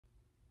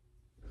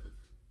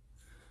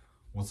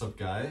What's up,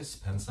 guys?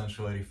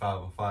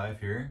 PennCentral8505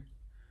 here.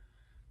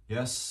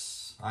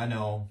 Yes, I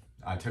know,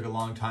 I took a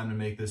long time to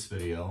make this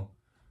video,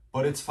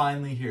 but it's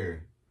finally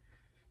here.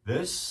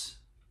 This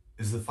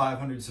is the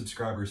 500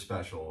 subscriber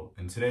special,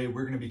 and today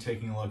we're going to be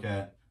taking a look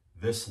at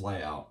this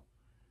layout.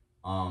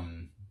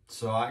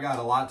 So I got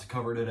a lot to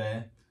cover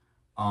today.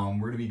 We're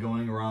going to be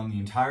going around the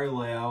entire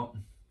layout,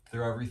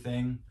 through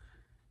everything,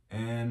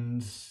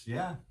 and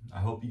yeah,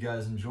 I hope you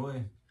guys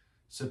enjoy.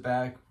 Sit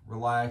back,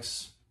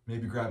 relax,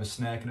 maybe grab a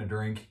snack and a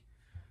drink.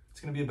 It's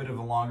going to be a bit of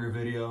a longer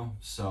video,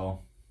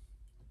 so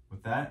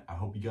with that, I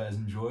hope you guys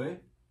enjoy.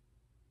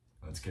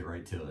 Let's get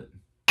right to it.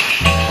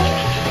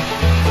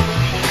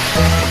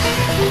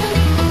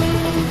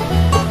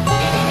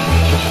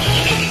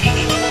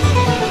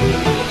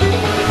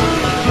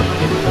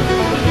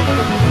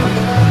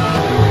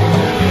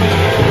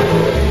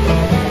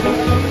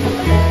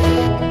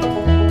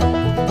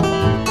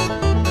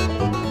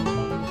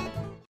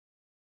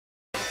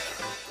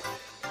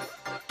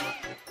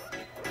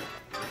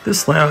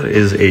 This layout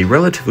is a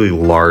relatively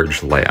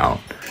large layout.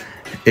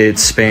 It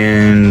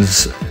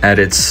spans at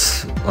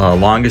its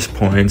longest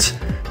points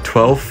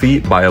 12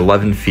 feet by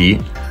 11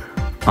 feet.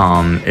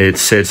 It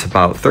sits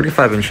about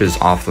 35 inches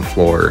off the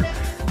floor,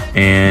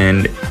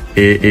 and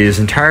it is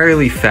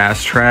entirely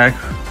fast track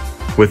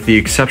with the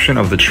exception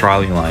of the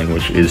trolley line,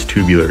 which is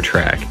tubular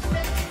track.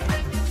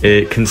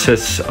 It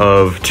consists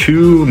of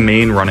two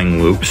main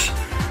running loops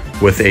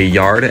with a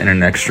yard and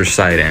an extra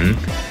side in.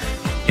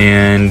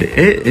 And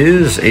it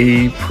is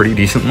a pretty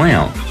decent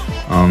layout.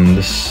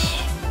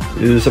 This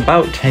is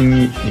about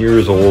 10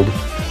 years old,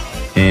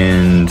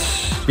 and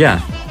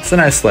yeah, it's a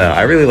nice layout.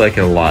 I really like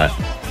it a lot.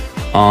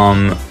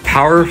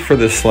 Power for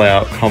this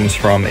layout comes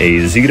from a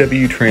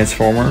ZW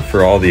transformer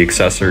for all the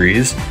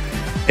accessories,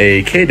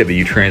 a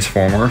KW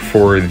transformer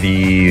for the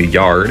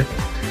yard,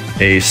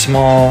 a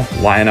small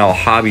Lionel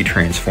Hobby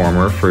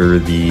transformer for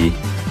the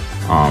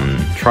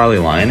trolley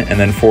line, and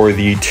then for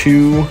the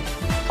two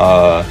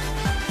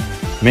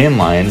main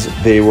lines,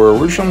 they were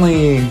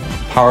originally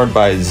powered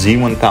by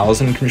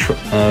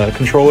Z1000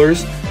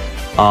 controllers.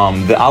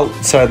 The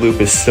outside loop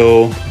is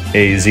still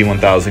a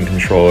Z1000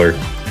 controller,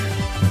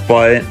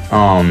 but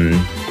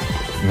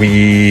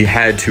we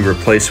had to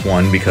replace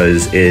one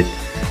because it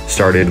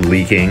started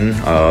leaking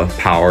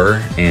power,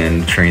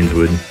 and trains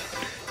would,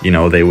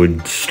 they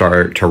would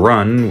start to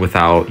run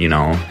without,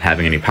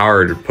 having any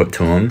power to put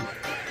to them.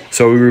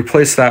 So we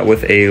replaced that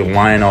with a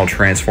Lionel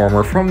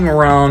transformer from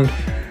around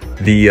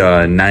the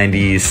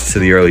 90s to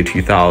the early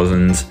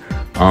 2000s.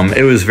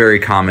 It was very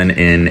common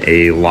in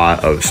a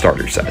lot of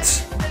starter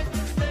sets.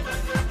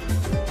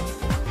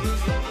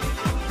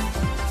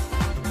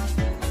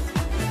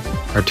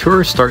 Our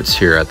tour starts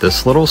here at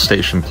this little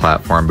station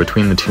platform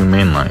between the two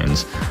main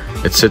lines.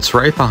 It sits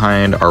right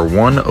behind our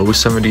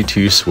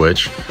 1072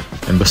 switch,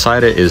 and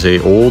beside it is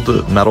an old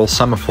metal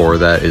semaphore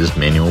that is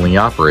manually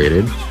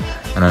operated,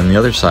 and on the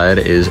other side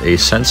is a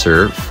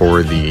sensor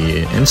for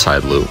the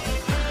inside loop.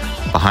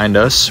 Behind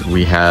us,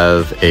 we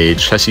have a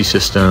chassis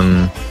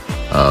system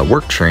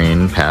work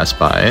train pass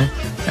by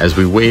as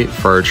we wait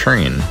for our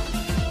train.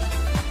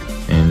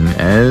 And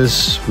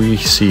as we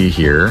see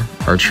here,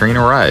 our train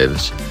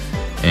arrives,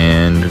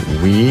 and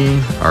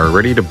we are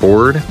ready to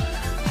board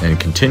and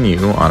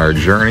continue on our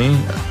journey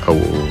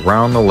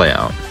around the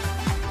layout.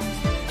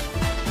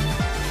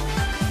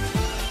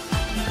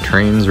 Our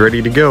train's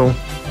ready to go.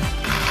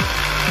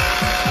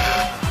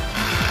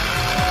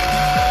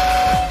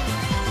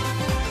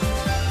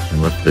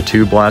 With the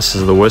two blasts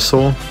of the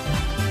whistle,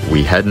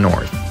 we head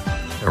north,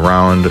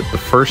 around the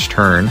first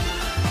turn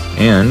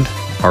and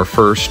our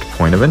first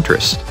point of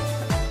interest.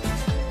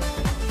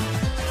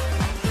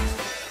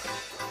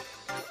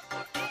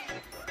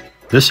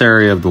 This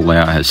area of the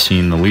layout has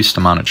seen the least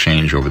amount of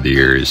change over the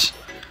years.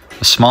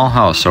 A small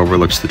house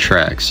overlooks the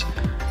tracks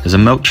as a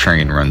milk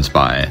train runs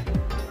by.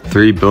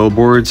 3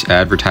 billboards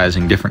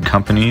advertising different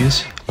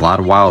companies, a lot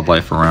of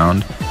wildlife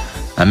around.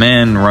 A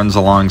man runs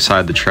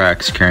alongside the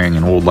tracks carrying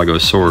an old Lego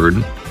sword,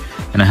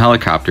 and a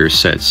helicopter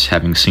sits,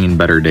 having seen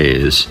better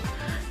days,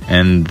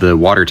 and the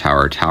water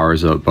tower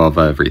towers above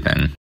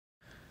everything.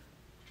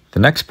 The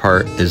next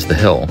part is the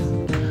hill,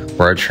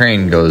 where our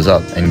train goes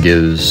up and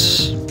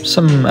gives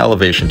some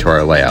elevation to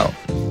our layout.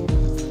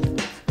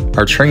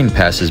 Our train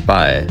passes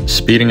by,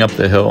 speeding up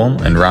the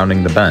hill and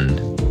rounding the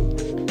bend.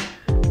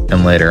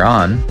 And later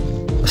on,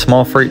 a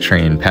small freight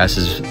train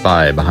passes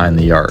by behind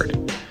the yard.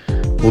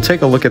 We'll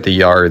take a look at the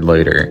yard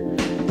later,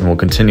 and we'll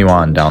continue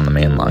on down the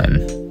main line.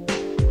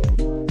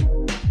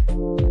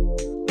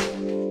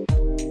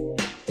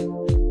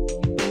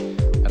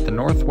 At the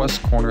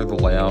northwest corner of the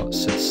layout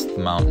sits the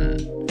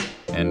mountain,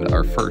 and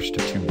our first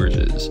of 2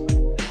 bridges.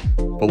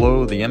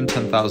 Below, the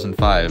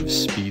M10005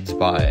 speeds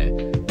by,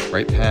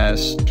 right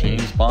past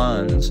James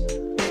Bond's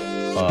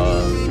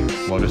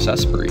Lotus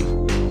Esprit.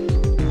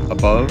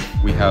 Above,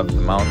 we have the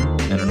mountain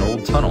and an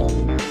old tunnel,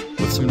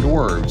 with some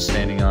dwarves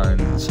standing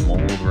on some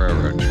old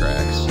railroad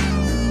tracks.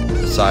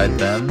 Beside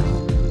them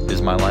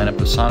is my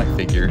lineup of Sonic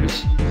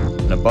figures,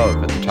 and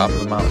above, at the top of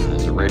the mountain,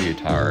 is a radio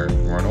tower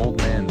where an old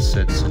man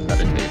sits and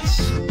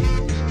meditates.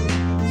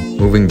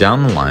 Moving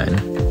down the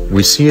line,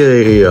 we see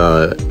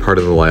a part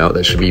of the layout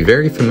that should be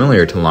very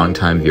familiar to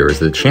longtime viewers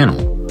of the channel,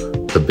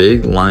 the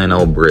big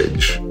Lionel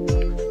Bridge.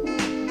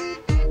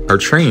 Our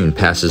train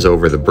passes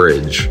over the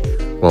bridge,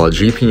 while a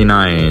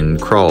GP9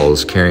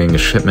 crawls carrying a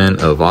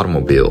shipment of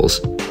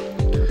automobiles.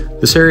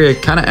 This area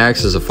kind of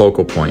acts as a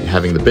focal point,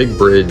 having the big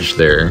bridge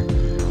there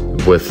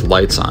with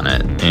lights on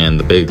it and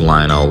the big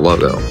Lionel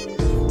logo.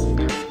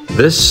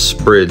 This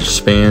bridge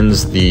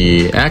spans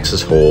the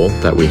access hole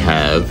that we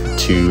have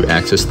to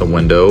access the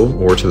window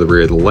or to the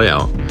rear of the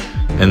layout,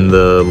 and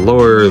the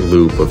lower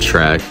loop of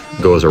track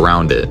goes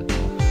around it.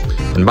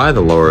 And by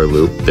the lower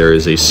loop, there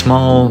is a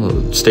small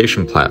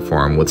station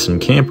platform with some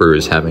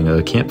campers having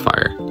a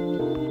campfire.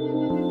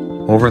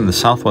 Over in the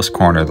southwest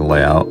corner of the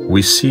layout,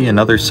 we see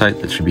another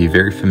site that should be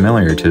very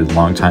familiar to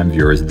longtime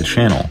viewers of the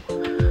channel.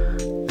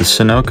 The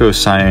Sunoco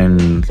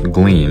sign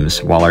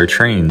gleams while our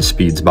train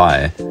speeds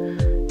by,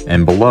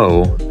 and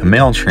below, a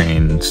mail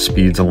train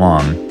speeds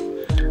along.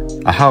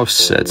 A house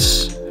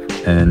sits,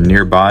 and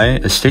nearby,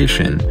 a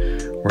station,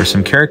 where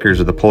some characters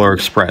of the Polar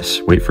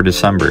Express wait for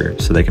December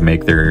so they can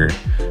make their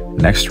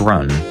next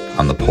run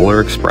on the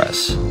Polar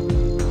Express.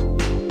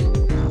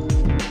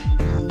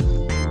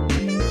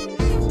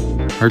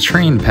 Our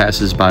train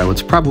passes by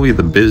what's probably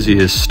the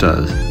busiest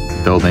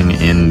building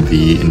in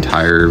the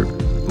entire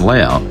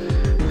layout,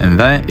 and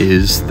that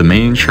is the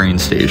main train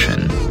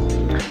station.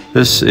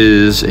 This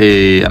is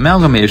an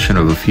amalgamation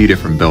of a few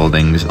different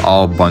buildings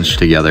all bunched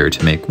together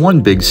to make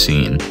one big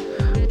scene.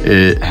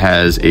 It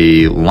has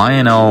a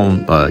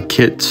Lionel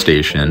kit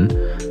station,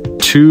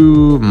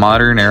 2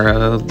 modern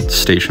era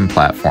station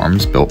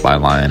platforms built by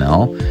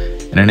Lionel,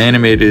 and an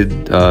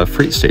animated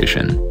freight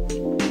station.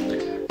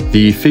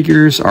 The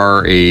figures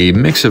are a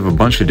mix of a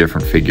bunch of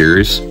different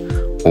figures,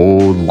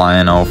 old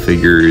Lionel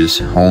figures,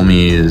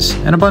 homies,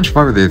 and a bunch of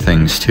other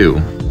things too.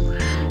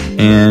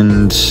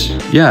 And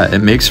yeah, it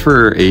makes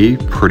for a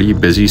pretty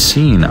busy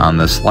scene on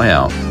this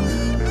layout.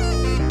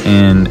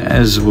 And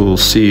as we'll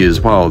see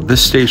as well,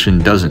 this station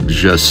doesn't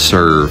just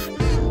serve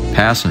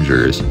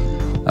passengers,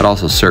 it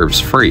also serves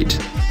freight.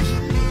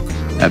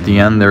 At the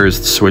end there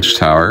is the switch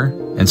tower,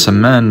 and some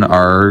men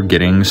are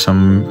getting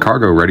some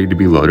cargo ready to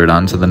be loaded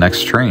onto the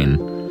next train.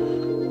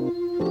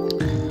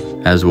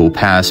 As we'll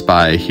pass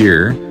by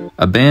here,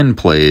 a band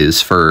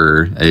plays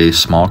for a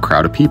small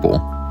crowd of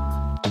people.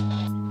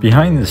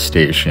 Behind the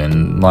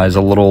station lies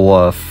a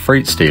little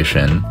freight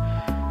station,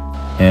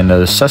 and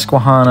a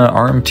Susquehanna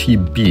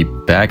RMT Beep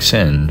backs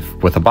in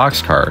with a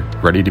boxcar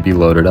ready to be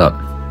loaded up.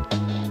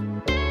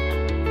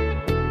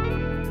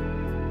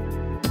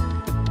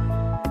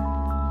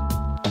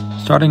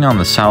 Starting on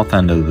the south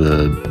end of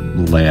the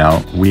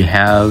layout, we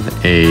have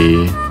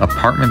a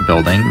apartment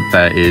building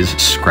that is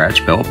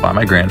scratch built by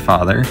my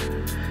grandfather,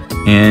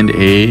 and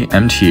a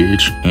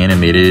MTH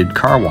animated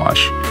car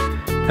wash.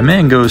 A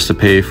man goes to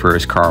pay for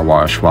his car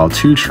wash while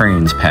 2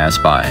 trains pass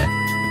by.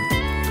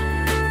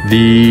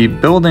 The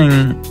building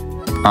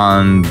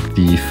on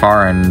the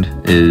far end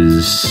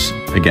is,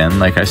 again,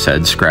 like I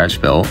said,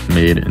 scratch built,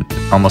 made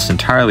almost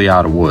entirely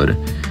out of wood.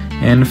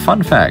 And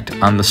fun fact,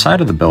 on the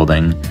side of the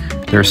building,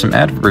 there are some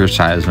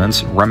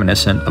advertisements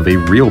reminiscent of a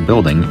real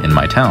building in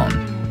my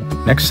town.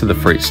 Next to the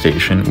freight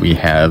station, we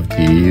have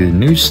the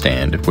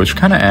newsstand, which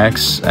kind of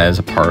acts as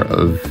a part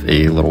of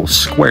a little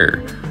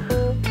square,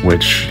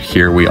 which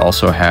here we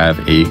also have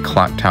a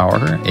clock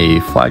tower, a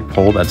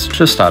flagpole that's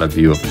just out of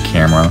view of the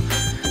camera,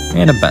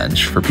 and a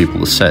bench for people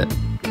to sit.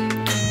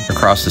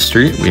 Across the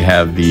street, we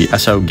have the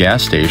Esso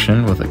gas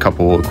station with a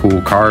couple of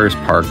cool cars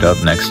parked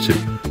up next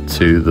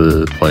to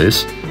the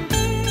place.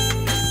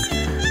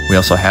 We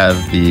also have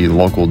the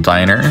local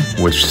diner,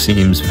 which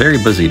seems very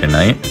busy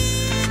tonight.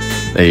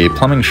 A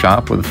plumbing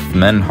shop with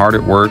men hard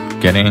at work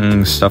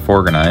getting stuff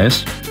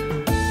organized,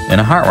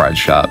 and a hot rod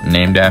shop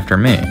named after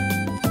me.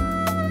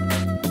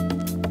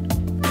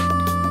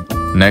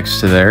 Next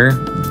to there,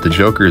 the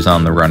Joker's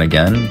on the run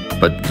again,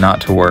 but not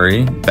to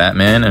worry,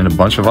 Batman and a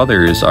bunch of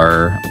others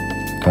are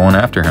going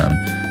after him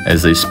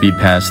as they speed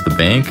past the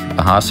bank,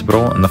 a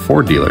hospital, and the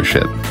Ford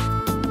dealership.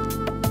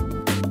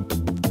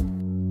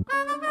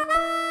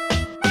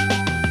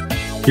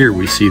 Here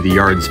we see the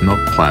yard's milk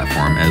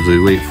platform as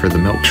we wait for the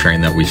milk train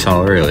that we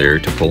saw earlier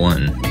to pull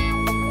in.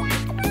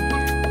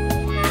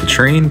 The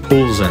train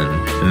pulls in,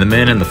 and the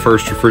man in the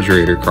first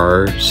refrigerator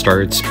car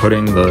starts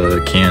putting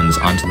the cans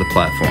onto the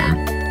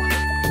platform.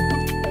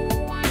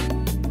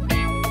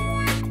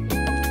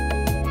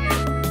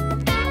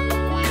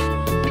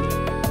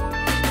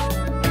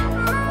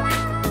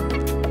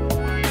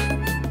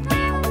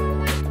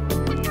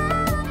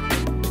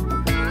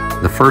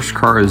 The first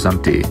car is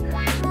empty.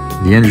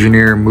 The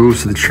engineer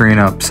moves the train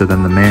up so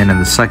then the man in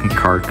the second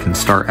car can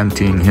start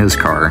emptying his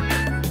car.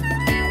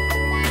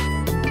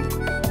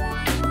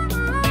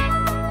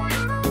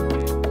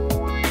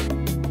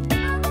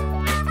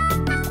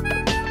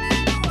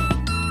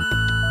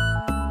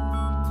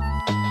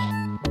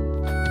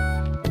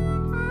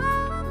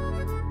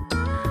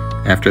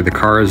 After the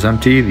car is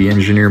empty, the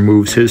engineer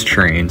moves his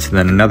train so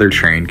then another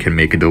train can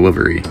make a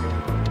delivery.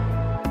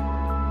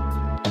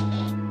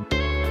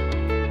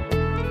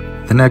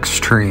 The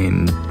next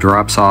train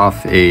drops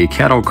off a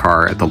cattle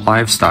car at the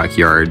livestock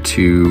yard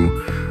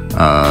to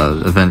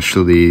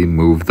eventually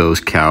move those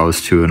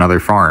cows to another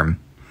farm.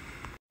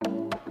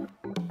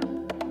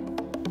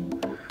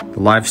 The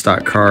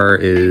livestock car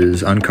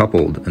is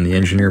uncoupled and the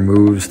engineer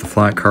moves the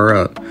flat car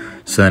up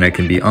so then it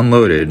can be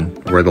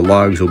unloaded where the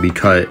logs will be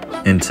cut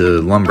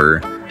into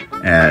lumber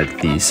at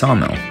the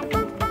sawmill.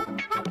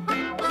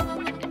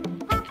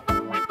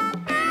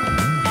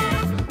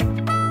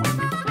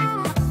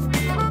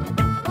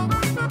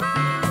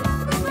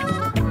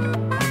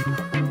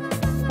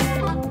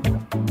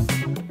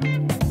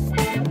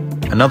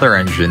 Another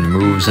engine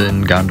moves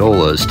in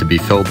gondolas to be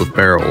filled with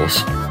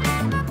barrels.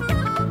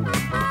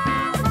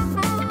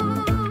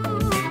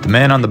 The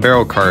man on the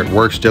barrel cart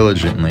works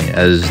diligently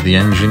as the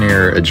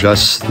engineer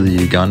adjusts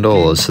the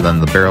gondolas so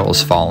then the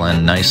barrels fall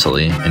in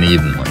nicely and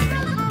evenly.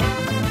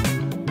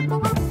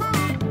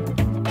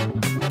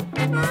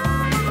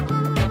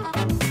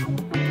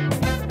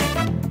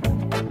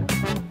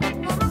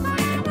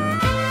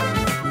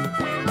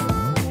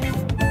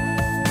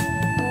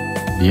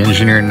 The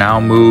engineer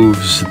now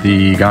moves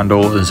the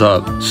gondolas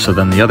up so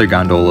then the other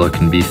gondola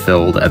can be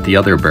filled at the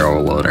other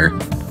barrel loader.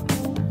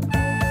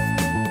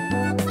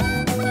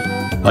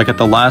 Like at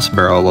the last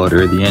barrel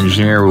loader, the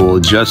engineer will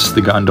adjust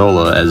the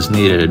gondola as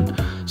needed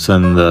so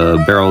then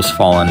the barrels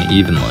fall in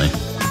evenly.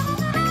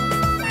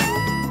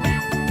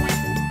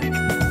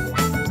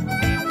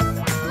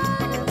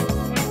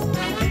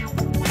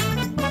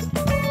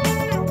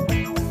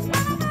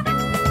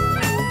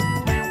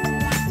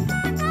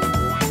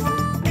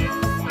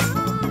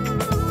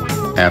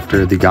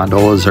 After the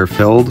gondolas are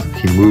filled,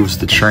 he moves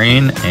the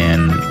train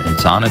and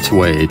it's on its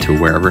way to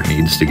wherever it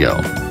needs to go.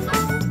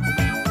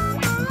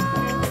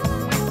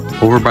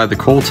 Over by the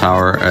coal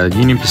tower, a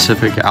Union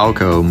Pacific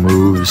Alco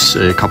moves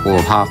a couple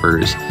of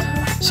hoppers,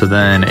 so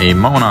then a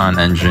Monon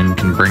engine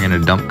can bring in a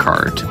dump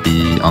car to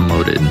be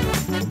unloaded.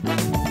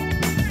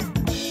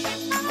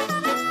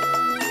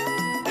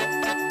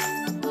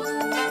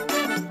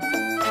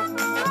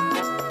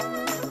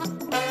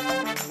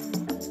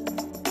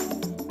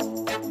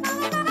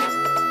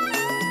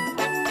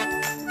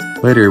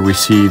 Later, we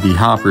see the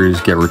hoppers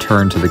get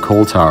returned to the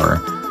coal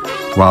tower,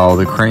 while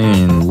the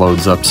crane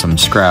loads up some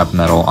scrap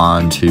metal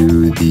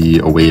onto the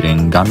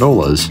awaiting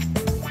gondolas.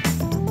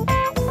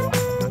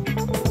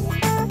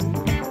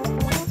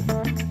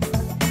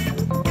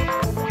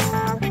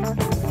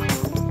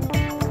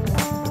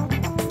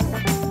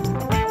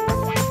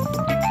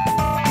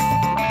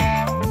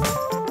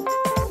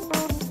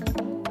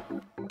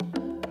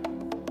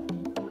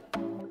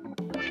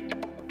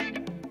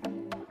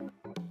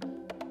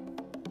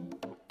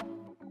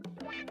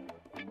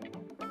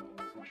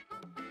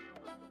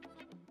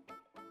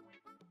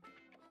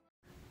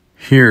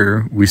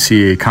 Here, we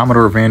see a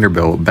Commodore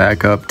Vanderbilt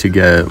back up to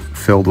get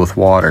filled with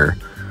water,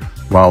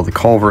 while the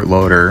culvert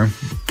loader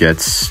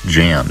gets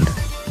jammed.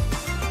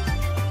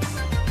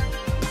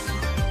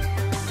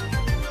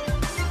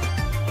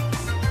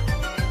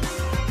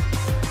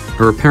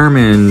 A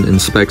repairman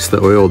inspects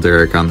the oil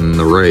derrick on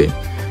the right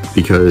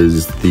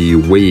because the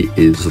weight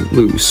is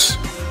loose.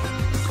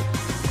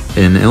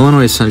 An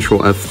Illinois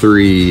Central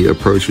F3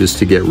 approaches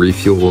to get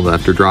refueled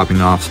after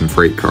dropping off some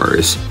freight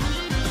cars.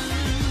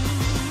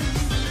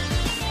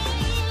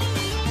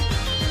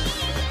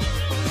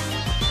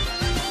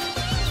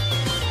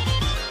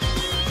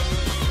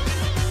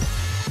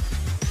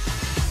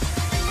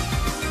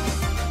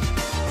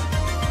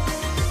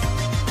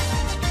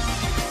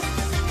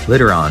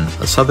 Later on,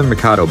 a Southern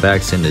Mikado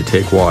backs in to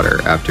take water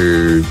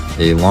after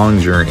a long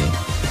journey.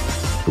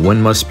 The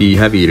wind must be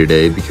heavy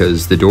today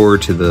because the door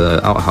to the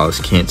outhouse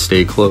can't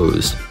stay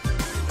closed.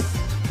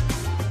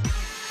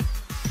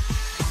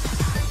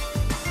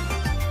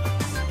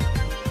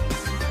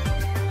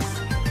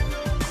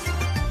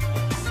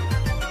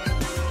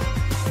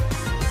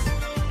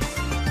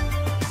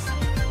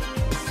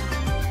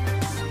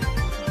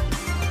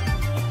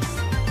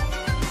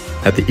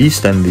 At the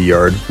east end of the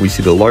yard, we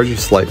see the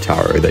largest light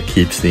tower that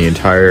keeps the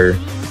entire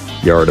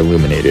yard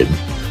illuminated.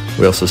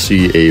 We also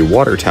see a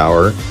water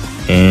tower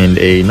and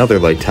another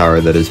light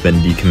tower that has been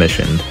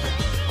decommissioned.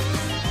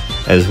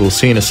 As we'll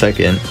see in a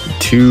second,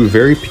 two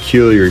very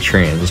peculiar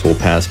trains will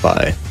pass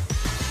by.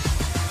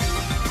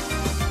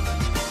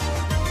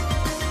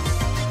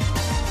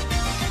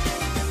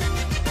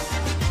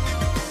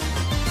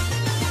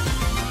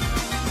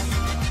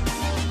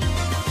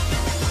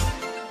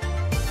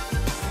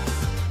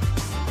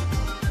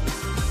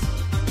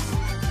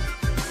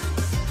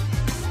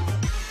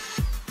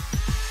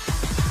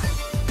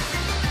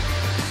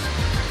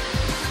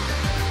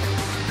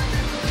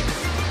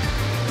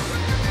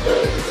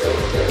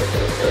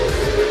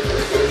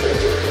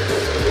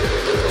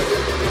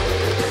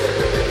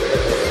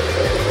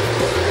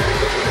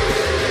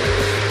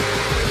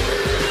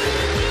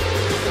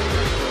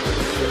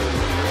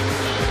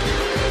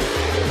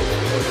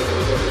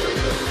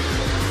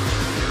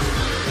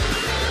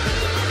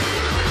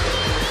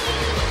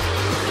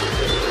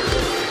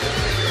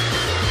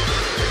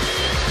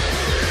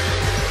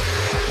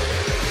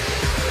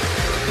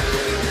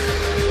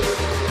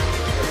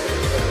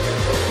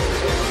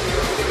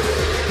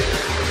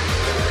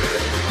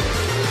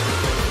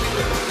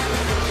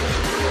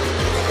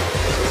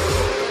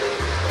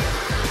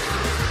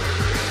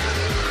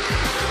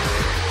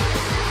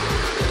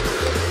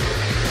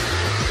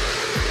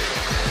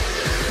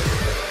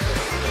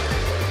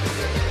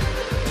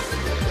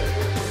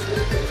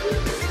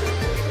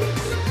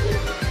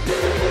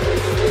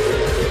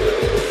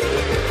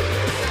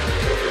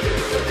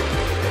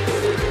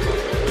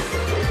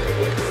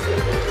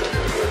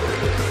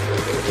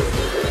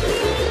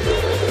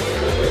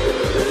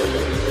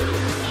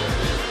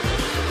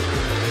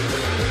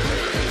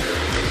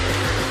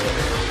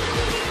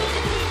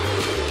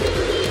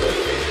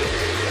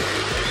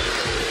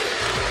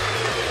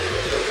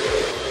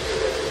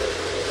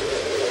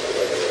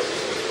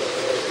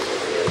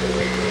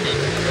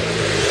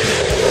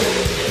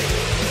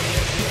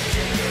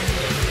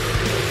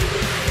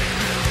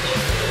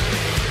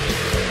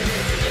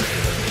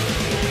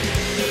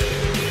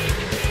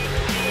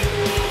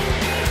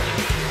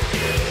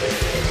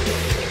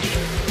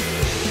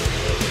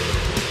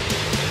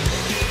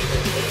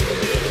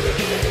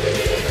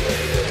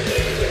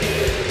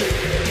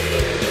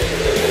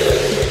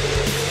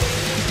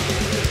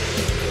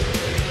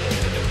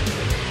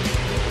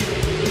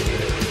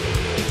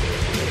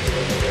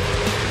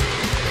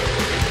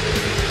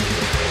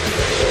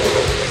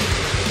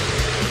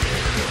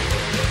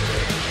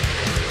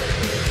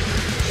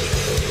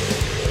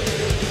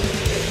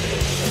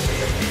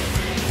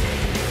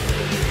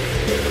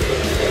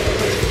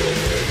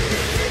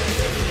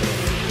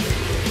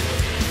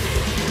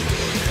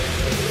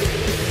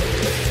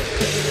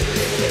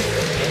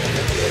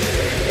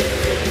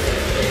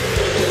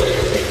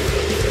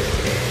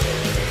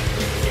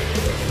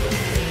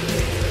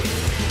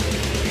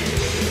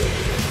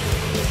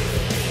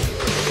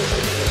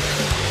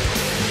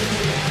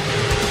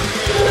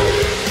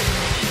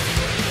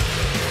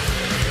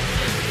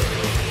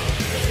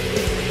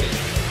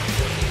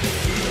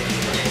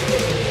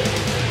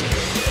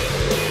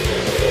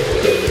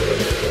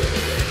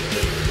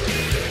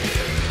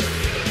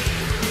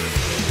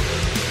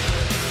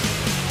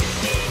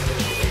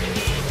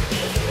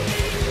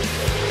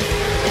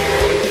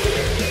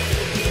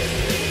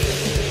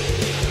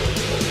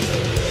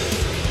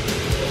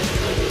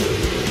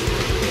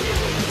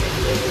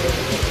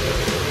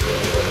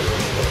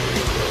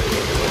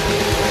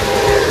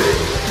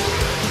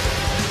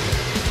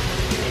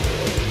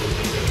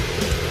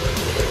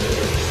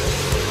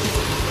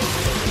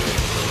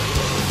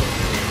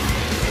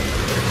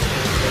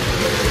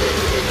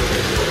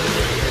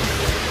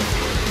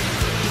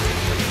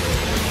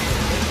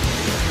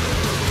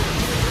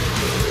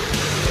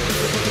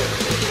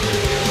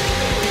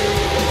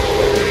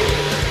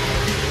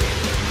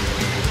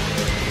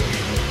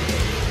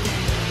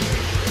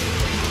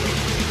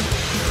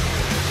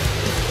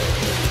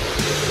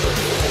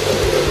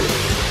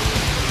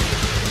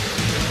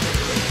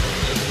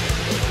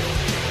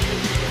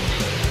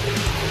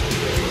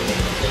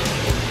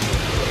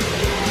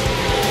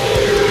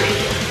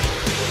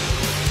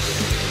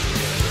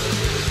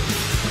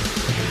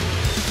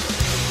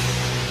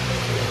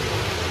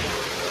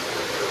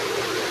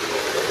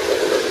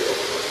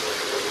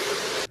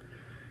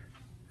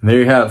 And there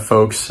you have it,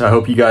 folks. I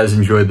hope you guys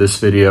enjoyed this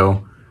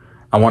video.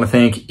 I want to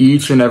thank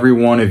each and every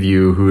one of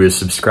you who is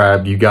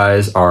subscribed. You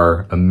guys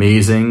are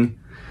amazing.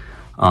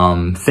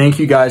 Thank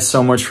you guys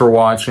so much for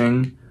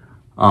watching.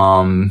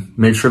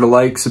 Make sure to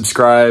like,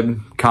 subscribe,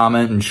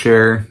 comment, and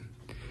share.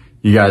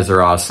 You guys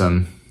are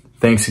awesome.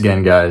 Thanks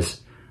again,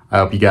 guys. I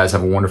hope you guys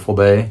have a wonderful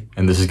day.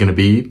 And this is going to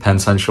be Penn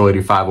Central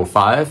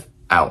 8505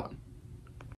 out.